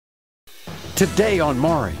Today on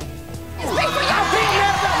Maury.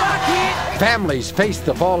 Families face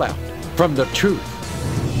the fallout from the truth.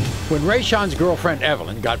 When Rayshawn's girlfriend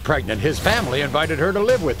Evelyn got pregnant, his family invited her to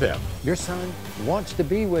live with them. Your son wants to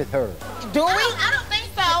be with her. Do we? I don't think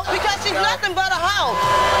so. Because she's nothing but a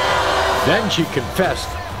hoe. Then she confessed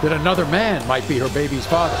that another man might be her baby's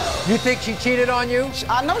father. You think she cheated on you?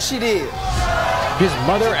 I know she did. His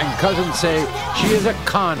mother and cousins say she is a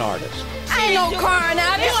con artist. I ain't no con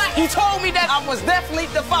artist. You told me that I was definitely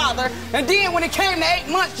the father, and then when it came to 8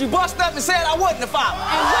 months, you bust up and said I wasn't the father.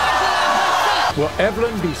 And why did I bust up? Will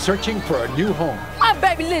Evelyn be searching for a new home? My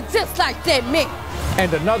baby lives just like that man.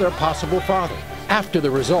 And another possible father after the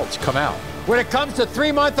results come out. When it comes to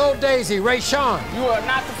 3-month-old Daisy, Rayshawn, You are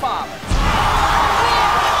not the father.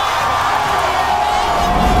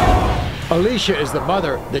 Alicia is the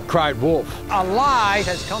mother that cried wolf. A lie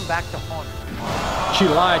has come back to haunt her. She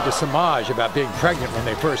lied to Samaj about being pregnant when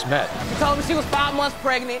they first met. She told me she was 5 months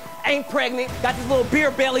pregnant, ain't pregnant, got this little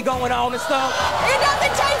beer belly going on and stuff. It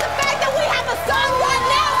doesn't change the fact that we have a son right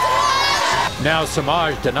now, Samaj! Now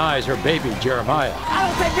Samaj denies her baby, Jeremiah. I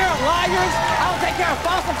don't take care of liars. I don't take care of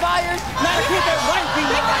falsifiers. Not a kid that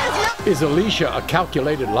might be. Is Alicia a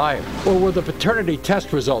calculated liar? Or will the paternity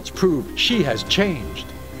test results prove she has changed?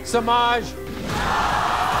 Samaj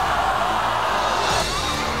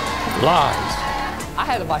lies. I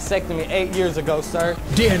had a vasectomy 8 years ago, sir.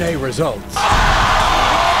 DNA results.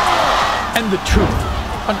 And the truth.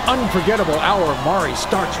 An unforgettable hour of Maury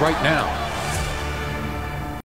starts right now.